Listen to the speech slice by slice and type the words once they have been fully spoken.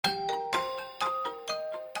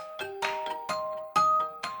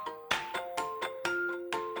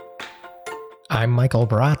I'm Michael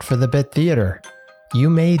Baratt for the Bit Theater. You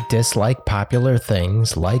may dislike popular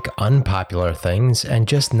things, like unpopular things, and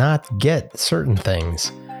just not get certain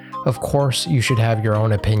things. Of course, you should have your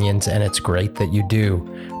own opinions, and it's great that you do,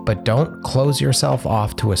 but don't close yourself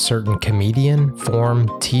off to a certain comedian, form,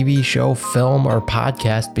 TV show, film, or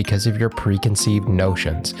podcast because of your preconceived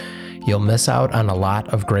notions. You'll miss out on a lot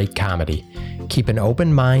of great comedy. Keep an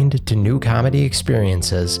open mind to new comedy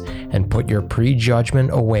experiences and put your prejudgment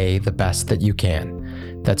away the best that you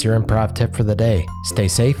can. That's your improv tip for the day. Stay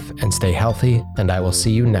safe and stay healthy, and I will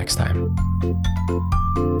see you next time.